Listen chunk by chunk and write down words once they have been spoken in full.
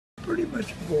pretty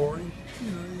much boring.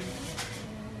 You know, you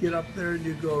get up there and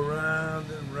you go round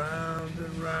and round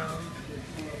and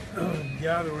round,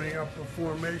 gathering up a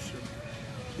formation.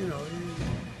 You know,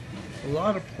 a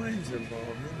lot of planes involved.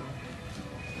 You know,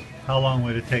 How long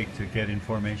would it take to get in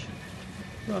formation?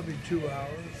 probably 2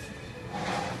 hours,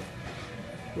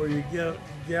 where you get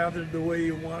gathered the way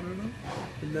you wanted them,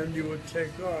 and then you would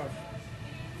take off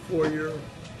for your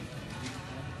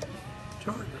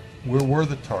target. Where were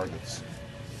the targets?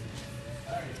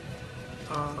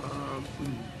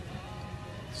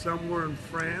 Some were in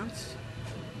France,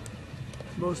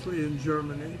 mostly in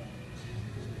Germany,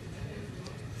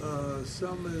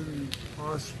 some in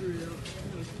Austria.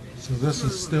 So this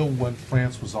is still when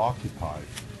France was occupied.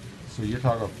 So you're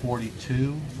talking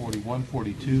 42, 41,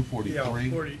 42, 43?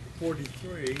 Yeah,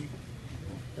 43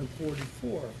 and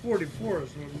 44. 44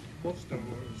 is when most of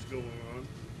it was going on,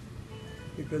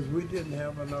 because we didn't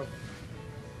have enough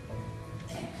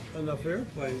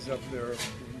airplanes up there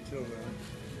until then.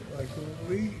 Like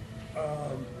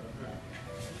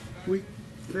we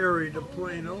ferried a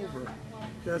plane over.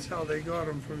 That's how they got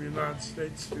them from the United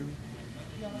States to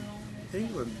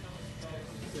England.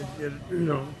 They'd get, you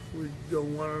know, we'd go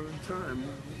one at a time.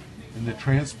 And the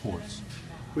transports?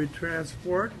 We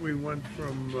went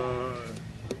from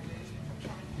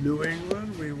New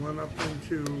England, we went up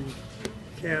into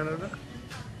Canada,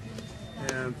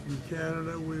 and from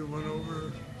Canada we went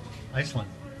over, Iceland.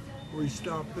 we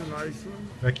stopped in Iceland.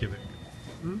 Reykjavik.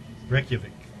 Hmm?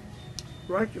 Reykjavik.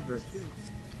 Reykjavik, yeah.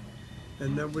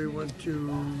 And then we went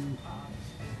to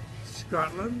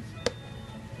Scotland,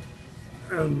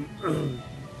 and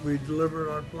we delivered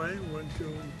our plane, went to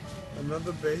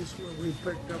another base where we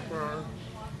picked up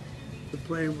the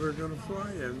plane we were going to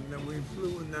fly in, and then we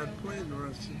flew in that plane the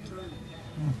rest of the time.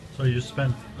 So you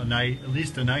spent a night, at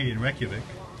least a night in Reykjavik.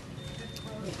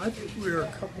 I think we were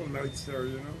a couple nights there,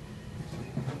 you know.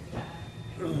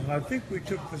 I think we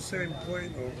took the same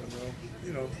plane over, though,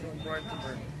 you know, from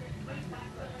Reykjavik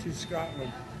to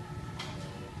Scotland.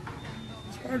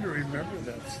 It's hard to remember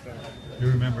that stuff. You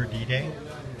remember D-Day?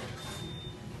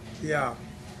 Yeah.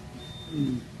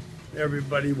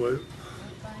 Everybody was.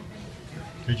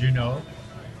 Did you know?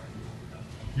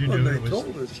 You Well, knew they it was,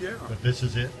 told us, yeah. but this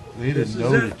is it? They This didn't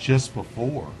is know it. it just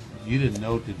before. You didn't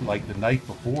know it like the night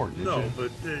before, did No, you?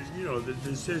 but you know, the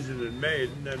decision had made,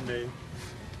 and then they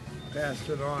passed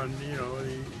it on. You know,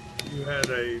 you had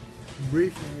a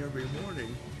briefing every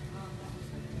morning.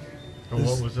 So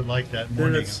what was it like that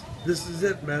Then morning? this is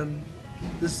it, man.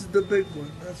 This is the big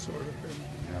one. That sort of thing.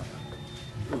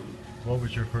 Yeah. What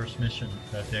was your first mission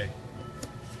that day?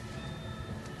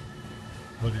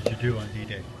 What did you do on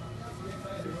D-Day?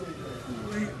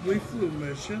 We flew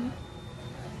mission,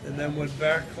 and then went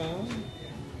back home,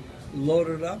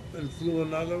 loaded up, and flew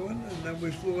another one, and then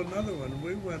we flew another one.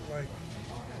 We went like,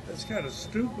 that's kind of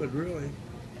stupid, really,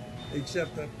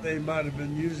 except that they might have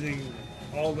been using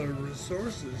all their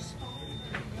resources.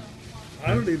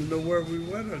 I don't even know where we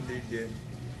went on D-Day.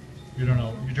 You don't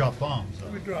know. You dropped bombs,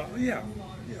 though. We dropped, yeah.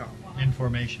 In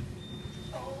formation.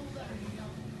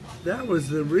 That was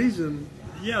the reason,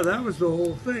 yeah, that was the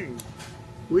whole thing.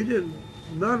 We didn't,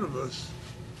 none of us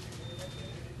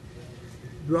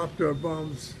dropped our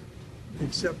bombs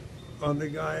except on the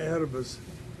guy ahead of us.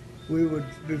 We would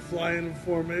be flying in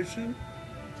formation,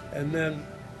 and then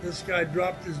this guy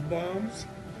dropped his bombs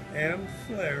and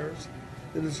flares,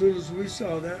 and as soon as we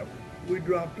saw that, we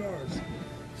dropped ours.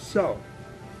 So,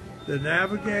 the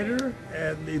navigator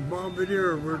and the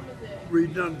bombardier were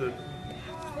redundant.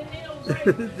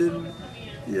 Then,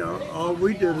 you know, all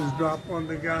we did is drop on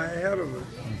the guy ahead of us.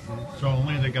 So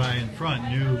only the guy in front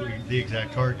knew the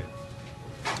exact target.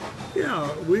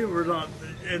 Yeah, we were not,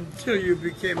 until you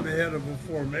became the head of a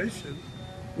formation,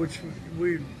 which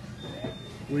we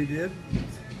did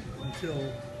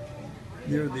until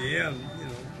near the end, you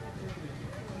know.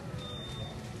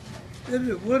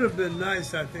 It would have been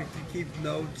nice, I think, to keep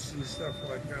notes and stuff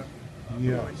like that.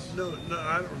 Yes. No,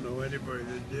 I don't know anybody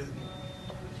that did.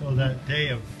 So that day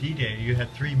of D-Day, you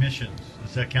had 3 missions.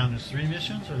 Does that count as 3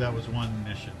 missions, or that was 1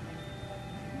 mission?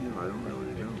 You know, I don't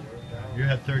really know. You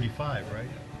had 35, right?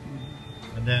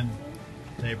 And then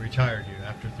they retired you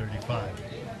after 35.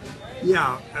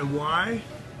 Yeah, and why?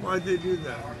 Why'd they do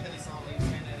that?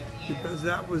 Because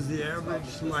that was the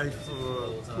average life of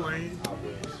a plane,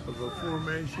 of a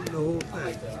formation, the whole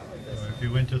thing. So if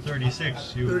you went to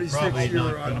 36, you were 36, probably you're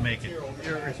not on- going to make it.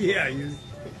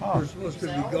 You're supposed to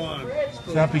be gone.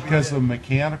 Is that because of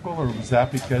mechanical, or was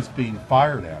that because being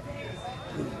fired at?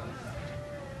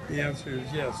 The answer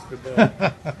is yes to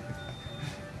both.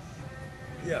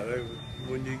 Yeah,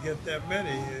 when you get that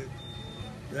many,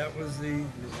 That was the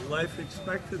life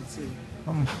expectancy.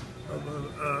 Hmm.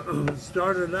 It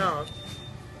started out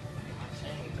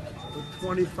with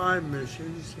 25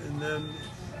 missions, and then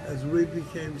as we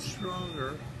became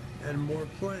stronger and more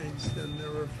planes, then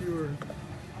there were fewer,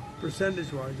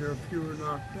 percentage-wise, there were fewer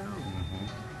knocked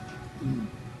down.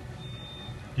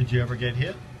 Did you ever get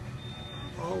hit?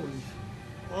 Always,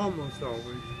 almost always.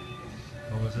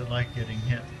 What was it like getting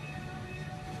hit?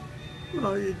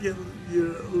 Well, you get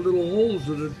little holes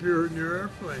that appear in your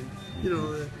airplane. You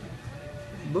know,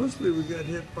 mostly we got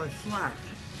hit by flak.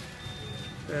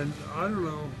 And I don't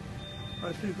know,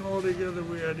 I think altogether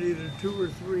we had either 2 or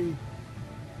 3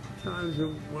 times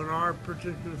when our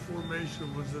particular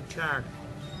formation was attacked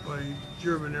by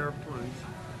German airplanes.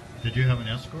 Did you have an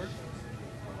escort?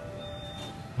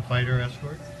 A fighter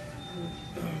escort?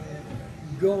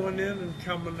 Going in and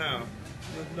coming out,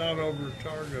 but not over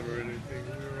target or anything.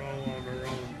 We were all on our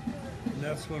own. And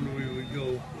that's when we would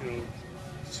go, you know,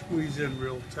 squeeze in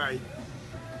real tight.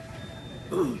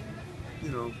 You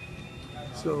know,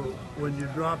 so when you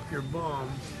drop your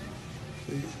bombs,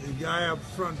 the guy up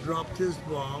front dropped his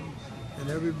bomb, and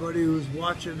everybody who was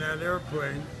watching that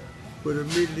airplane would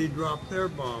immediately drop their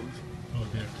bombs. Oh,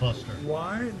 it'd be a cluster.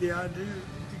 Why? The idea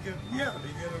to get,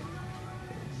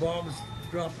 bombs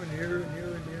dropping here and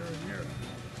here and here and here,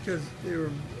 because they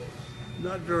were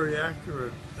not very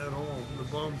accurate at all. The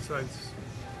bomb sights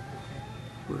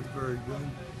weren't very good.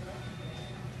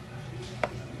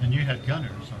 And you had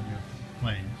gunners on your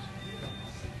planes.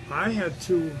 I had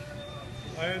two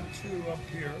up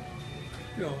here,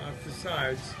 you know, at the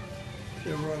sides.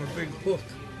 They were on a big hook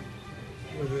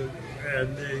with it,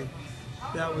 and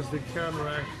that was to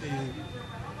counteract the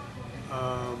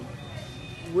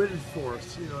wind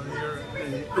force, you know,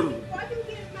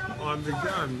 on the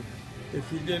gun.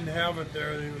 If you didn't have it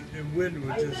there, the wind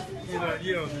would just,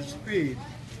 you know, the speed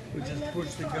would just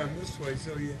push the gun this way.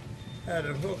 So you had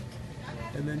it hooked,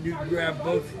 and then you'd grab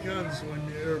both guns when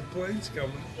the airplane's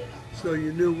coming, so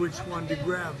you knew which one to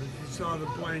grab. If you saw the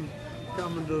plane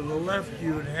coming to the left,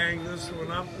 you would hang this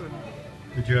one up and.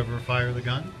 Did you ever fire the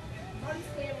gun?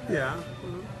 Yeah.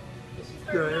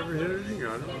 Did I ever hit anything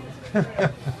on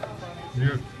it?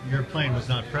 Your plane was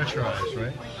not pressurized,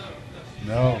 right?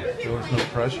 No, there was no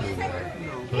pressure there.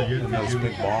 No. So And those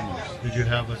big bombers. Did you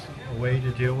have a way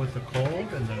to deal with the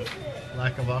cold and the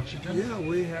lack of oxygen? Yeah,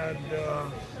 we had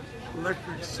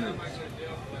electric suits.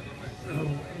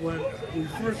 When we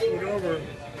first went over,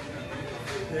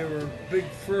 they were big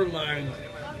fur-lined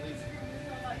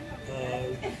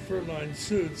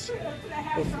suits,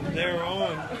 but from there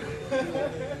on,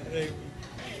 they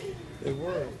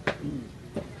were.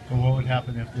 Well, what would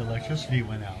happen if the electricity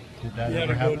went out? Did that You had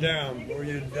ever to happen? go down or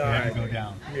you'd You die. had to go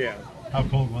down. Yeah. How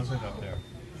cold was it up there?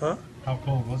 Huh? How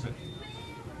cold was it?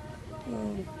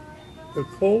 The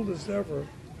coldest ever,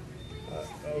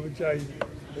 which I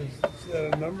have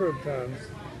said a number of times,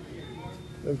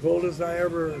 the coldest I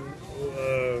ever,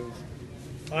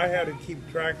 I had to keep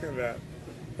track of that.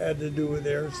 Had to do with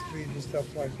airspeed and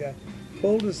stuff like that.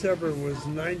 Coldest ever was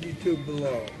 92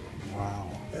 below. Wow.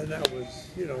 And that was,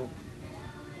 you know,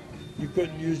 you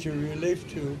couldn't use your relief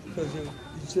tube because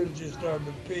as soon as you started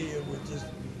to pee, it would just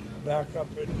back up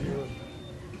into your.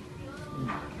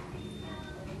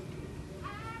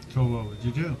 So what would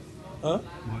you do? Huh?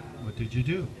 What did you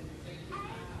do?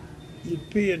 You'd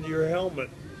pee into your helmet.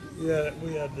 Yeah,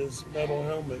 we had this metal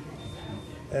helmet,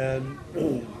 and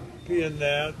pee in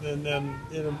that, and then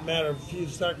in a matter of a few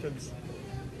seconds,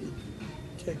 you'd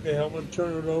take the helmet,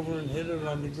 turn it over, and hit it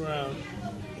on the ground,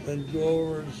 then go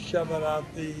over and shove it out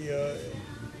the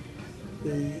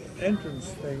entrance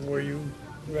thing where you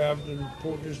grabbed and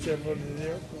pulled yourself under the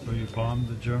airplane. So you bombed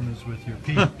the Germans with your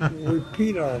pee. We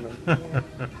peed on them.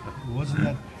 Wasn't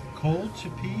that cold to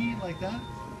pee like that?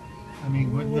 I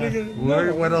mean, wouldn't What are that... you gonna,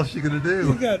 no, What else you gonna do?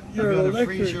 You got You your gotta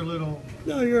electric. freeze your little...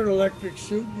 No, you're an electric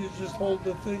suit. You just hold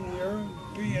the thing here and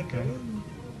pee into Okay. it.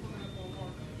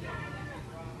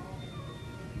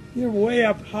 You're way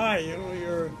up high. You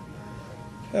know,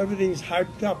 everything's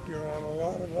hyped up. You're on a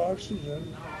lot of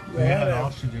oxygen. You had to an have-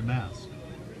 oxygen mask.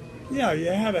 Yeah,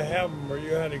 you had to have them, or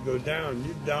you had to go down.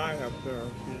 You'd die up there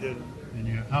if you didn't. And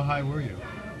how high were you?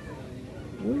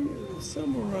 We're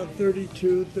somewhere around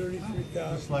 32,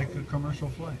 33,000. Just like a commercial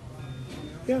flight.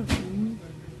 Yeah. Mhm.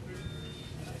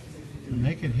 And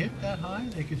they could hit that high?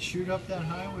 They could shoot up that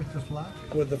high with the flak?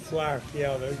 With the flak,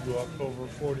 yeah, they'd go up over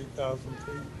 40,000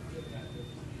 feet.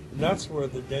 And that's where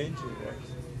the danger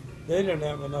was. They didn't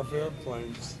have enough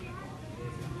airplanes,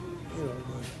 you know,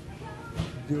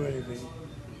 to do anything.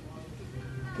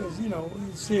 Because, you know,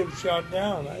 you see them shot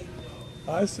down.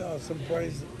 I saw some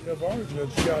planes of ours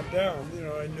got shot down. You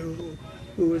know, I knew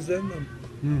who was in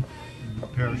them.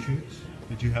 Parachutes?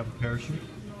 Did you have a parachute?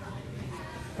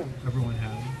 Everyone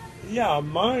had them. Yeah,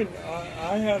 mine.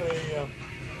 I had a.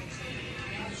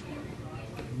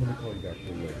 Let me call you back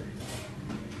for later.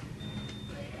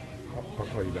 I'll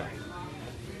call you back.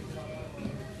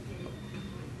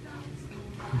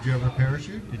 Did you have a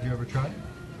parachute? Did you ever try it?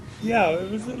 Yeah,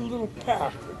 it was in a little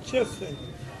pack, a chest thing.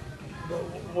 But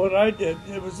what I did,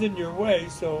 it was in your way,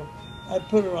 so I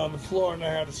put it on the floor and I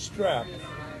had a strap.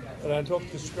 And I'd hook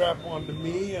the strap onto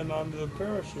me and onto the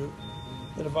parachute.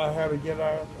 And if I had to get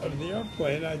out of the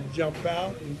airplane, I'd jump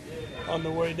out, and on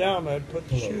the way down, I'd put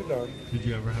the chute on. Did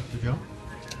you ever have to jump?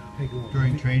 Hey, go on.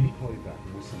 During training? I'll call you back.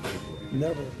 Listen,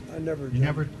 Never. I never You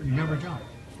jumped. never jumped.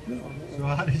 No. So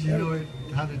how did you know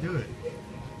how to do it?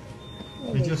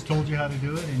 Well, They just told you how to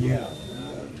do it, and you Yeah.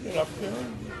 Get up there.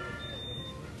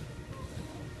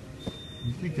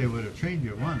 you think they would have trained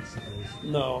you once. At least.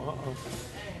 No.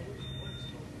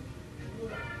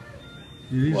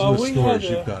 These Well, are the we stories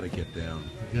had a- you've got to get down.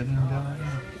 Getting them down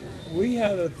there? We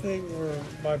had a thing where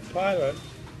my pilot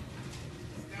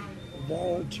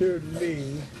volunteered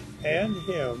me and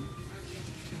him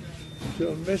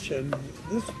to a mission.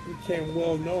 This became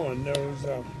well known. There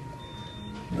was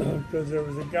because there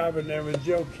was a guy by the name of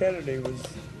Joe Kennedy was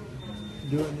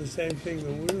doing the same thing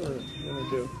that we were going to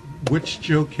do. Which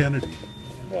Joe Kennedy?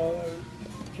 Well,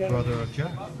 Kennedy, Brother of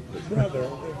Jack. the brother,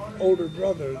 the older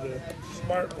brother, the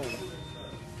smart one,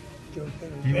 Joe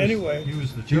Kennedy. He was, Anyway, he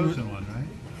was the chosen one, right?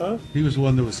 huh? He was the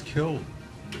one that was killed.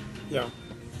 Yeah.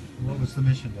 What was the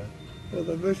mission then? Well,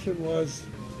 the mission was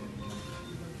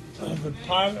the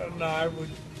pilot and I would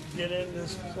get in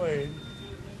this plane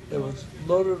that was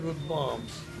loaded with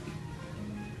bombs.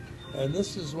 And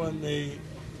this is when the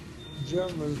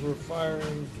Germans were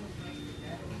firing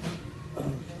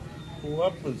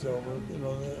weapons over, you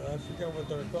know, I forget what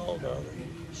they're called now.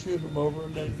 They shoot them over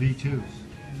and then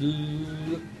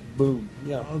V2s. boom,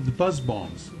 yeah. Oh, the buzz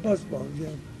bombs. Buzz bombs, yeah.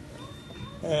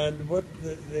 And what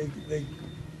they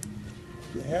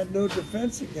had no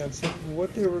defense against it.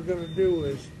 What they were going to do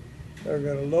is they were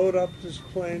going to load up this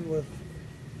plane with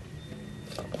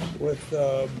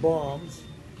bombs.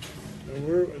 And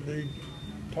the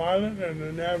pilot and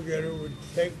the navigator would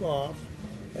take off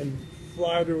and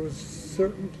fly to a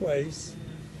certain place,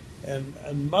 and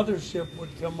a mothership would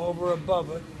come over above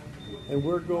it, and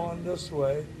we're going this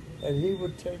way, and he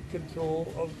would take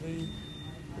control of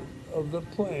the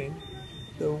plane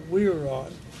that we were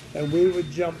on, and we would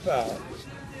jump out.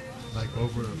 Like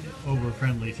over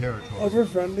friendly territory. Over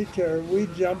friendly territory,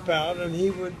 we'd jump out, and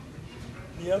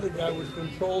the other guy would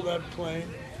control that plane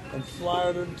and fly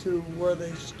it into where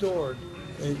they stored.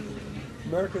 The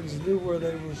Americans knew where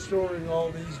they were storing all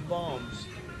these bombs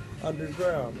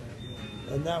underground,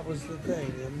 and that was the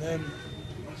thing. And then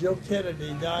Joe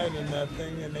Kennedy died in that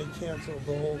thing, and they canceled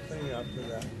the whole thing after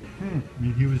that. I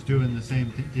mean, he was doing the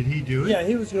same thing. Did he do it? Yeah,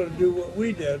 he was going to do what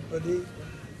we did, but he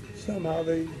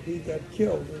got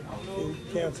killed. He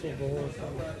canceled the whole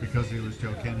thing. Because he was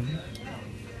Joe Kennedy?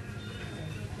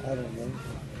 I don't know.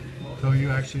 So you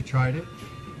actually tried it?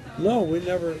 No, we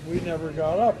never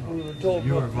got up. We were told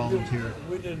You were what to do. volunteered.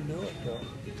 We didn't do it though.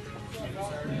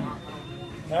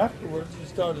 Afterwards, we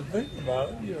started thinking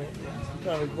about it. You know,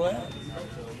 kind of glad.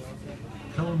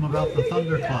 Tell him about the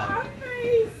thundercloud.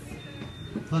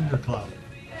 Thundercloud.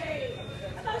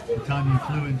 The time you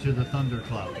flew into the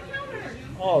thundercloud.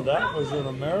 Oh, that was in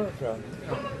America.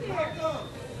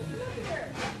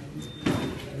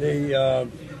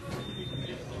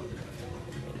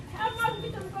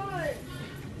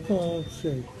 Let's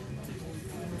see.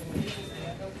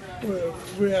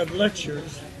 We had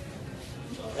lectures,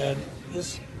 and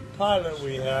this pilot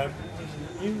we had,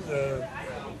 he was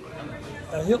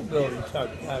a hillbilly type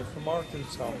guy from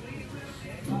Arkansas,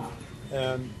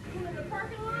 and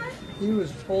he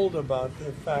was told about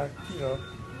the fact, you know,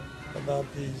 about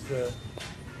these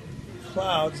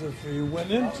clouds. If you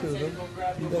went into them,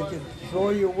 they could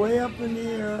throw you way up in the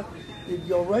air. You'd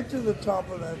go right to the top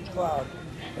of that cloud.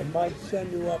 It might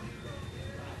send you up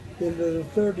into the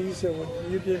 30s, and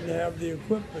when you didn't have the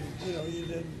equipment, you know,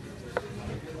 you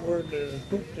weren't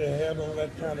equipped to handle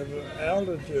that kind of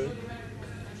altitude.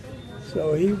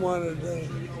 So he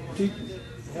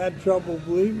had trouble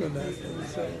believing that, and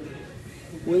so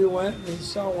we went and he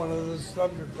saw one of those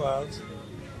thunderclouds,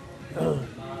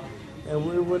 and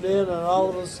we went in, and all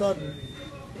of a sudden,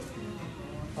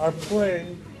 our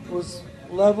plane was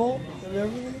level and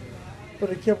everything, but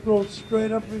it kept going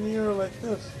straight up in the air like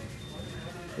this.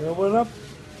 And it went up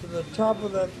to the top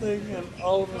of that thing, and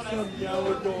all of a sudden, now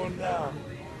we're going down.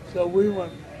 So we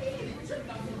went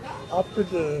up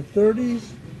into the 30s,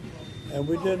 And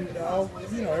we didn't,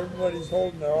 everybody's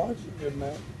holding their oxygen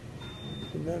mask.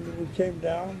 And then we came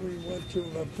down, we went to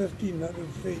 1,500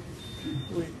 feet.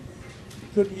 We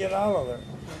couldn't get out of there.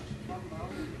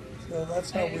 So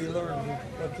that's how we learned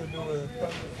what to do with a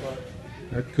thunderfly.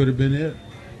 That could have been it.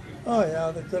 Oh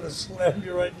yeah, they could have slammed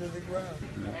you right to the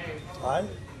ground.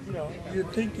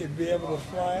 You'd think you'd be able to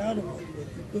fly out of it, but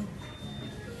you couldn't.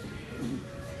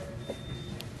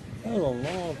 That was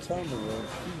a long time ago.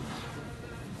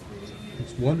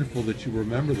 It's wonderful that you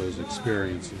remember those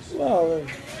experiences. Well,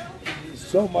 there's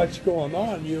so much going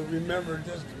on. You remember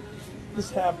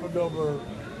this happened over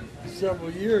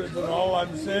several years, and all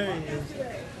I'm saying is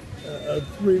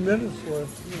 3 minutes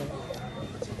worth.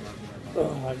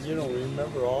 You don't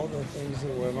remember all the things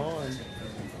that went on.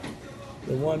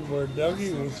 The one where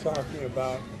Dougie was talking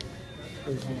about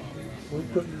was we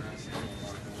couldn't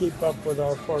keep up with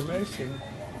our formation,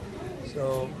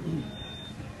 so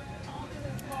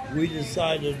we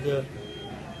decided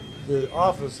the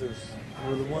officers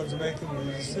were the ones making the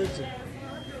decision.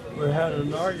 We had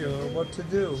an argument on what to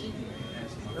do.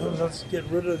 Let's get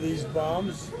rid of these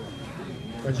bombs.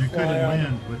 But you couldn't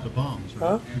land with the bombs, right?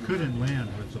 Huh? You couldn't land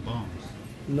with the bombs.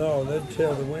 No, they'd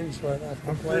tear the wings right off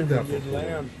the I've plane heard that when you'd before.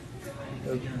 land.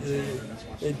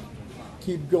 They'd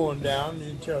keep going down, and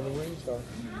you'd tear the wings off.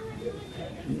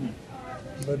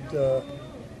 But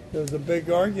there was a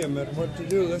big argument what to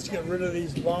do. Let's get rid of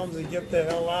these bombs and get the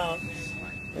hell out.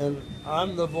 And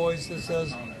I'm the voice that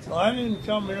says, well, I didn't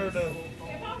come here to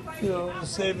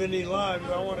save any lives.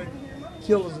 I want to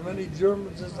kill as many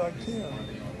Germans as I can.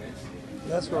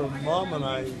 That's where Mom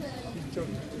and she took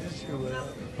issue with it.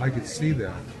 I could see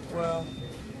that. Well,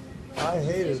 I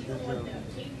hated the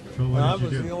Germans. So And I what did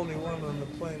was you the do? only one on the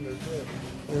plane that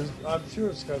did. I'm sure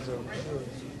it's because I was Jewish.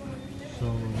 So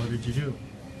what did you do?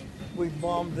 We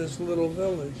bombed this little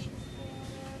village.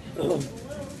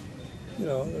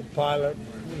 The pilot,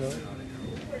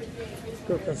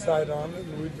 took a sight on it,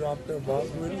 and we dropped our bombs.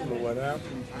 We didn't know what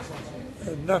happened. It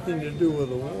had nothing to do with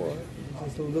the war. It was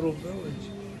just a little village.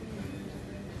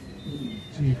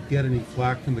 Did you get any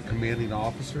flack from the commanding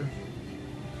officer?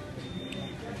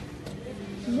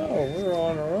 No, we were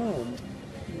on our own.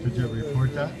 Did you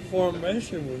report that? The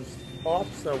formation was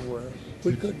off somewhere.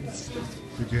 We couldn't.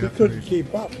 Did you We have to couldn't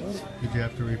keep up. Huh? Did you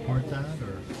have to report that,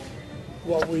 or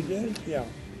What we did, yeah.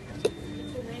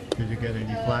 did you get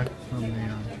any flack from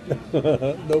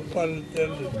the? No pun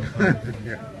intended.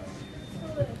 Yeah.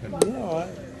 No,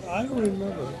 I don't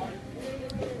remember.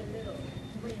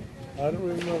 I don't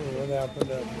remember what happened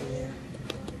after that.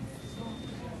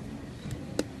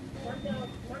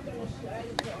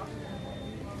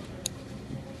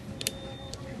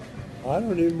 I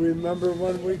don't even remember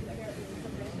when we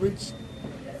reached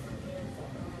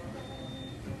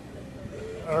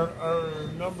our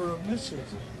number of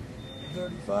missions.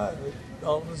 35.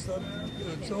 All of a sudden,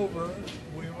 it's over.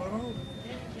 We went home.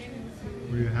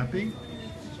 Were you happy?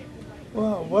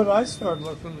 Well, what I started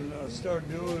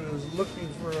doing is looking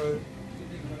for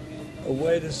a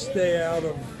way to stay out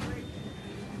of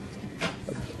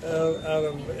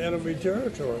enemy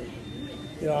territory.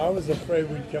 I was afraid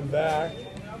we'd come back,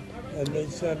 and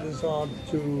they'd send us on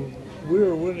to. We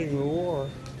were winning the war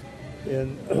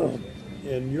in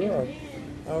in Europe.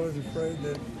 I was afraid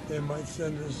that they might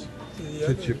send us to the To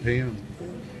other. Japan.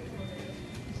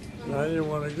 And I didn't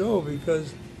want to go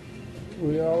because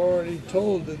we are already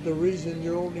told that the reason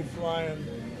you're only flying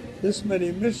this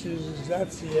many missions is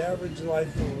that's the average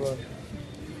life of a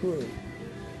crew.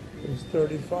 It's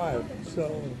 35.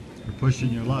 So You're pushing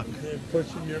your luck. they're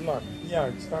pushing your luck. Yeah,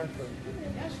 exactly.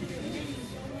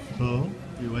 So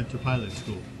you went to pilot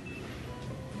school.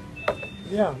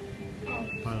 Yeah.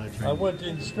 Pilot I training. went to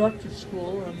instructor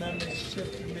school and then they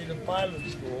shifted me to pilot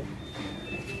school.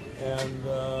 And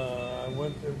I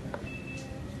went to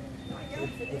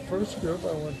the first group.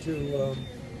 I went to what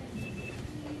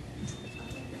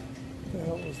the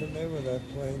hell was the name of that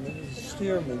plane? It was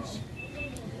Stearman's.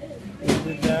 We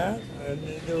did that, and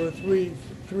there were three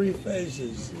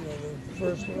phases. The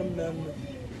first one, then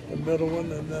the middle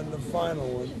one, and then the final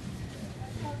one.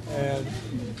 And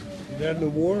then the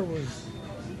war was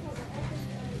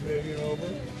being over,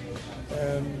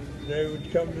 and they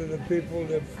would come to the people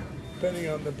that, depending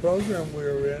on the program we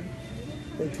were in,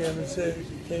 they came to us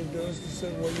and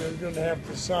said, well, you're going to have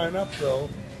to sign up, though,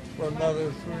 for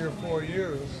another 3 or 4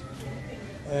 years,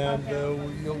 and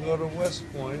you'll go to West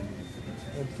Point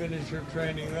and finish your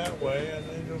training that way, and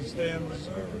then you'll stay in the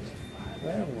service. I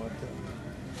didn't want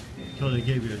that. So they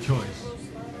gave you a choice,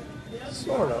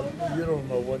 Sort of. You don't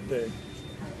know what they...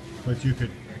 but you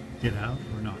could get out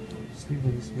or not.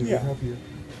 Stevens, may Yeah. I help you?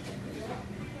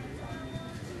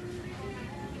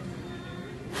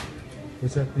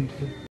 Was that the